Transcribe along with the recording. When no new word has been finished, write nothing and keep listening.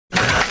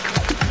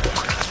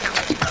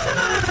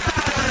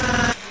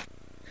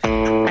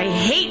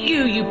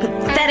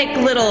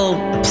pathetic little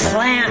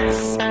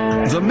plants.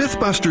 The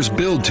MythBusters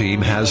build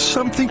team has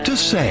something to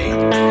say.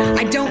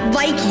 I don't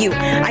like you.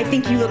 I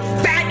think you look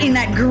fat in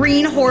that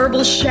green,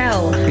 horrible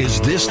shell. Is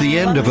this the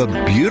end of a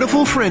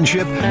beautiful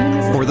friendship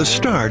or the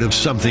start of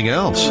something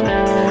else?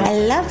 I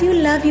love you,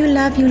 love you,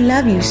 love you,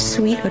 love you,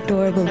 sweet,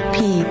 adorable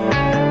pea.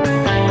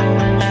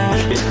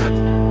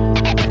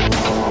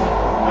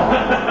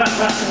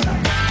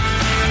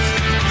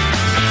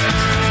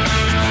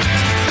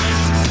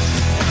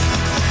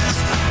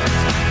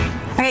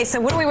 Okay, so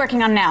what are we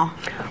working on now?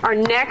 Our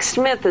next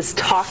myth is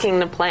talking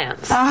to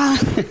plants. Now,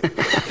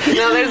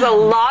 there's a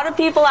lot of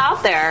people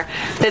out there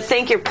that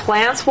think your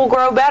plants will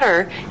grow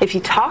better if you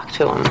talk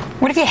to them.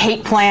 What if you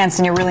hate plants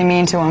and you're really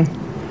mean to them?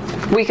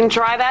 We can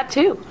try that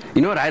too.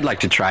 You know what I'd like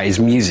to try is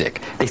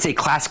music. They say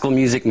classical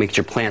music makes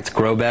your plants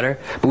grow better,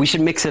 but we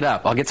should mix it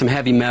up. I'll get some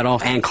heavy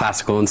metal and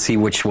classical and see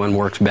which one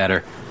works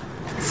better.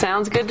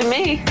 Sounds good to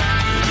me.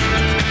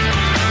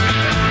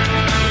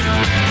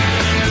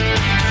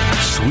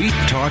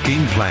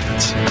 Sweet-talking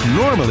plants.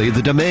 Normally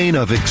the domain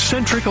of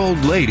eccentric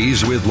old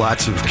ladies with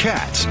lots of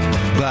cats.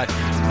 But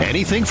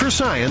anything for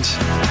science.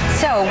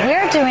 So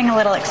we're doing a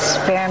little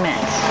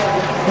experiment.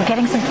 We're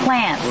getting some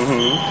plants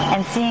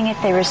and seeing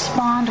if they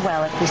respond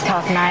well if we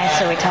talk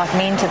nice or we talk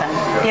mean to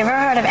them. You ever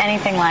heard of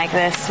anything like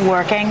this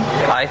working?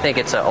 I think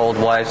it's an old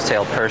wives'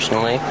 tale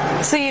personally.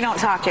 So you don't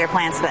talk to your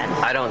plants then?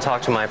 I don't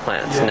talk to my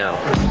plants, no.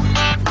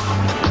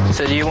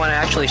 So do you want to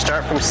actually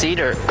start from seed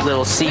or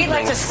little seedlings? We'd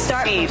like to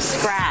start from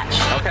scratch.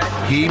 Okay.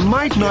 He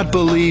might not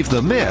believe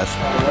the myth,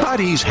 but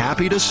he's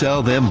happy to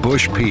sell them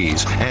bush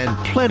peas and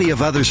plenty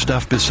of other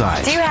stuff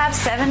besides. Do you have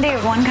 70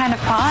 of one kind of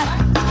pot?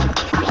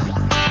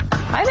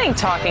 I think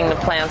talking to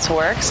plants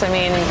works. I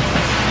mean,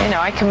 you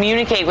know, I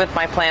communicate with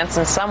my plants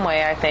in some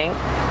way, I think,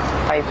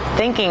 by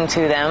thinking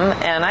to them,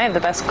 and I have the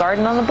best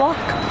garden on the block.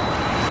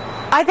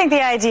 I think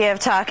the idea of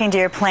talking to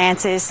your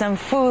plants is some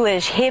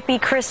foolish, hippie,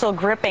 crystal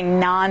gripping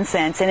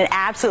nonsense, and it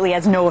absolutely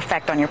has no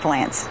effect on your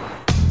plants.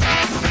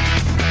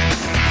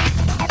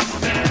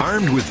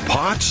 Armed with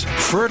pots,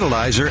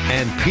 fertilizer,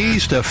 and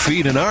peas to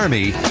feed an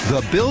army,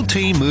 the build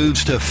team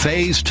moves to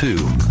phase 2.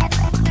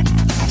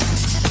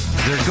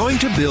 They're going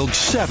to build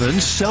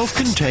 7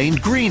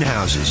 self-contained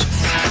greenhouses.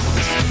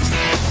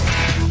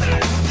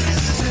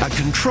 A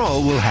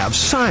control will have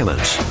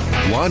silence.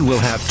 One will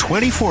have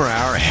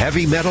 24-hour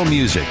heavy metal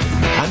music.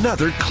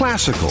 Another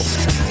classical.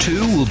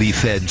 2 will be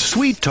fed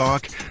sweet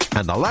talk.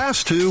 And the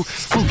last 2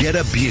 will get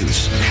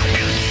abuse.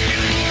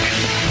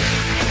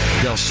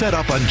 They'll set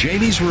up on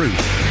Jamie's roof.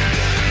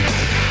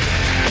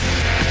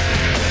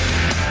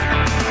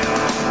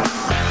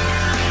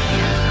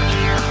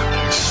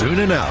 Soon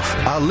enough,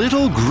 a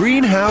little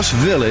greenhouse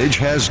village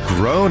has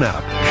grown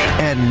up,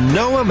 and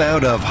no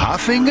amount of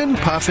huffing and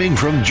puffing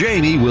from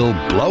Jamie will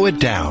blow it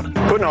down.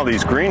 Putting all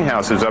these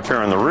greenhouses up here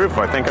on the roof,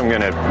 I think I'm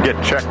going to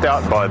get checked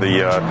out by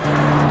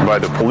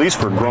the police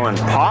for growing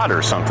pot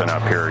or something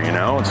up here, you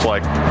know? It's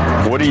like,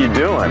 what are you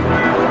doing?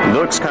 It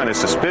looks kind of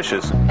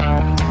suspicious.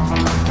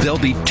 There'll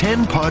be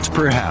 10 pots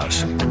per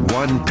house,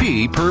 1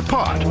 pea per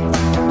pot.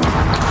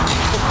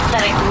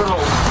 Pathetic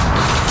little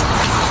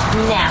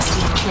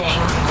nasty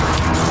thing.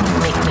 You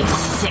make me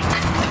sick.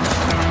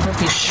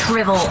 Make you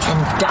shrivel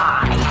and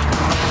die.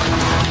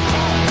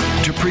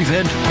 To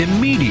prevent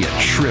immediate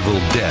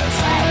shriveled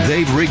death,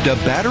 they've rigged a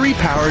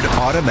battery-powered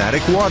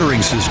automatic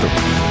watering system,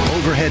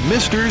 overhead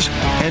misters,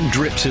 and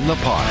drips in the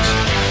pots.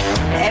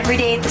 Every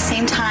day at the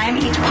same time,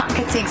 each pot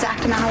gets the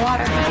exact amount of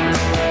water.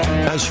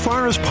 As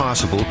far as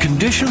possible,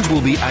 conditions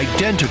will be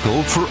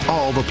identical for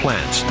all the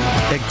plants,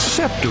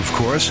 except, of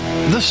course,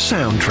 the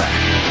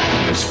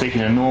soundtrack. Speak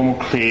in a normal,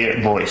 clear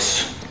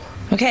voice.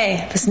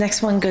 Okay, this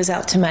next one goes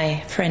out to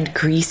my friend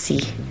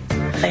Greasy.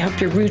 I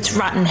hope your roots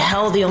rot in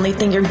hell. The only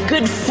thing you're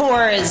good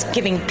for is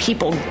giving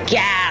people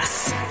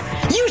gas.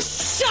 You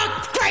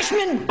suck,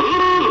 freshman!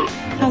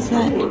 How's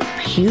that?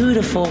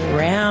 Beautiful,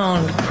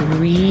 round,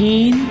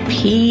 green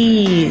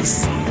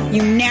peas.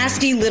 You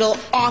nasty little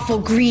awful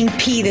green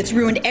pea that's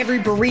ruined every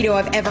burrito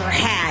I've ever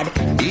had.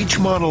 Each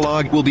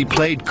monologue will be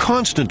played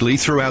constantly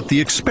throughout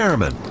the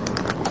experiment.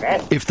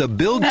 If the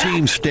build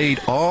team stayed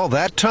all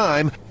that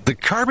time, the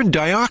carbon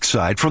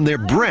dioxide from their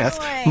breath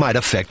might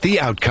affect the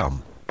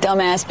outcome.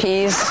 Dumbass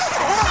peas.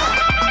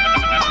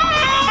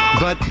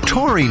 But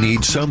Tori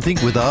needs something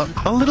with a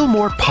little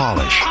more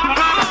polish.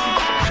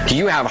 Do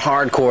you have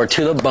hardcore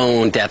to the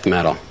bone death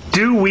metal?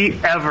 Do we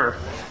ever?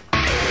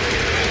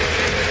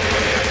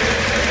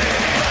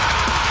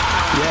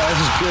 Yeah, this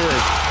is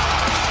good.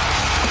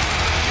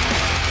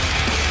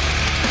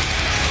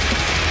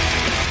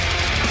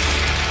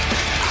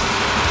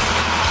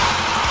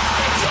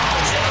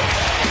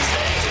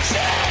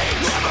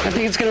 I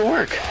think it's going to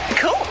work.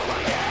 Cool.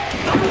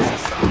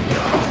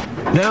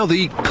 Now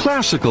the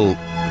classical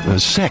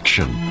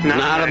section.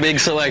 Not a big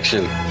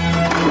selection.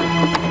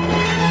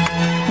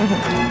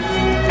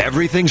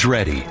 Everything's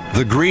ready.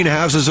 The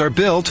greenhouses are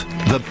built,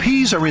 the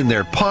peas are in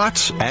their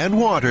pots and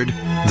watered,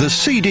 the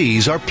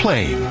CDs are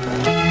playing.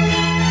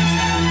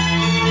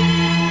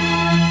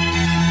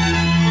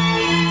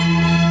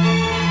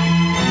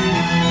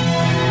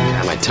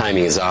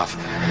 timing is off.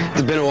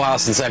 It's been a while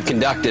since I've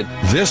conducted.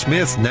 This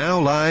myth now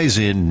lies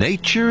in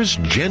nature's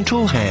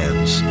gentle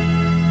hands.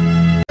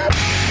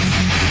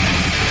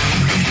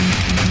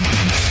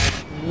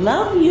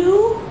 Love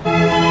you.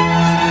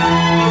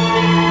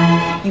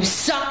 You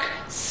suck,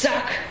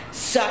 suck,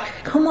 suck.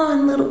 Come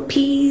on, little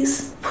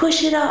peas.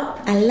 Push it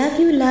up. I love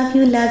you, love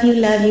you, love you,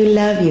 love you,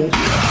 love you.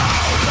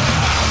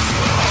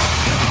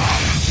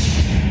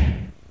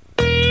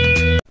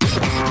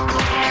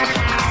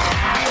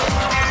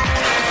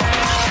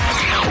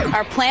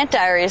 Our plant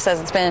diary says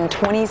it's been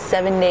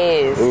 27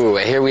 days. Ooh,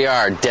 here we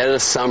are, dead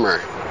of summer.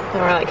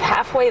 And we're like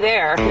halfway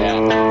there.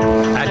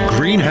 At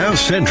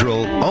Greenhouse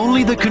Central,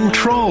 only the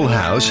control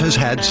house has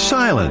had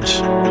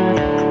silence.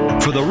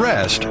 For the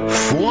rest,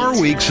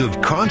 4 weeks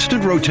of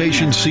constant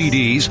rotation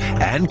CDs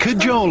and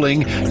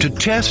cajoling to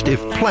test if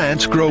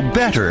plants grow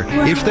better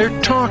if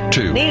they're talked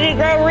to. Need to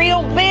grow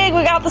real big.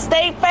 We got the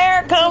state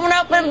fair coming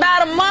up in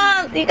about a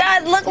month. You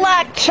guys look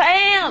like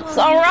champs.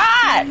 All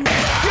right.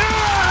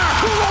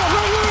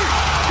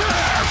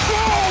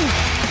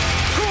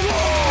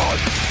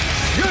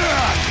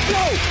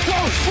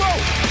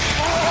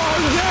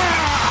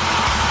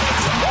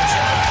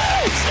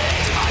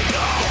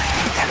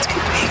 That's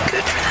going to be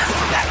good for them.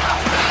 That will,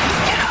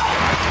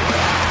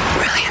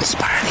 really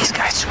inspire these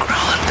guys to grow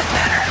a little bit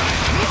better.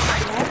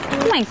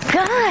 Oh my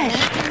gosh.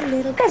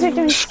 You guys are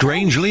doing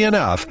Strangely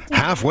enough,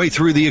 halfway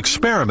through the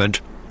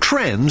experiment,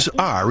 trends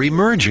are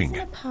emerging.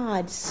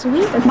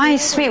 My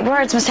sweet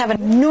words must have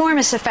an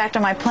enormous effect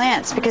on my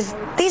plants because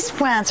these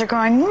plants are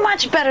growing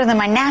much better than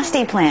my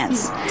nasty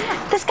plants.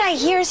 This guy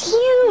here is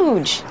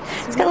huge.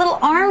 He's got little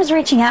arms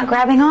reaching out,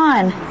 grabbing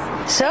on.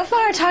 So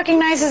far, talking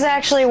nice is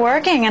actually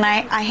working, and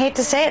I hate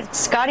to say it,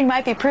 Scottie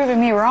might be proving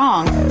me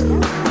wrong.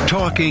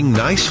 Talking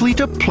nicely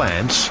to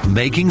plants,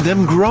 making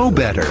them grow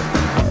better.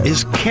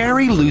 Is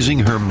Kari losing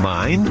her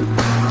mind?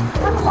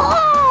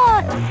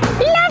 Oh,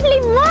 lovely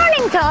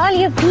morning to all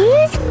you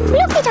peas.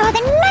 Look at all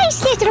the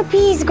nice little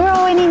peas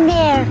growing in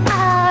there.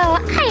 Oh,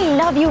 I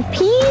love you,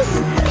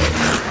 peas.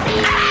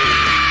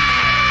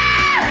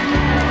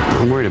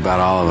 I'm worried about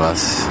all of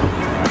us.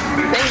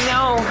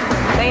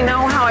 They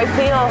know how I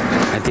feel.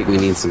 I think we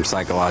need some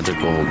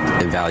psychological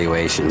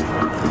evaluation.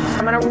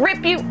 I'm gonna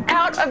rip you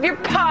out of your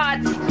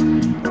pots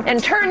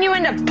and turn you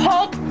into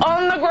pulp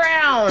on the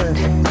ground.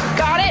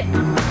 Got it?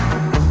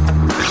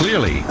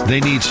 Clearly, they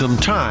need some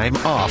time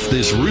off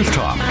this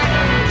rooftop.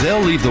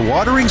 They'll leave the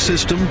watering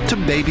system to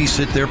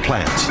babysit their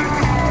plants.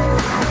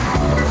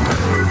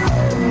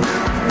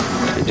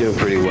 You're doing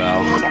pretty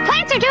well. Your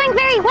plants are doing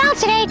very well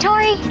today,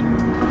 Tori.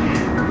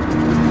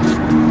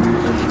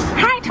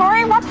 Hi,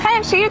 Tori. What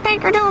plants do you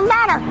think are doing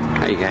better?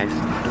 Hey, guys.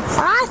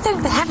 Well, I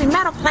think the heavy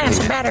metal plants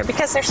are better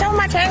because there's so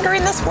much anger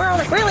in this world.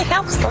 It really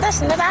helps to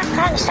listen to that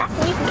kind of stuff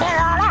and you can get it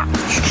all out.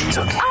 It's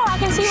okay. Oh, I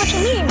can see what you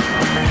mean.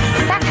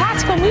 That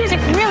classical music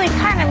really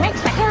kind of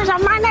makes the hairs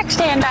on my neck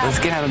stand up. Let's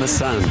get out of the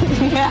sun.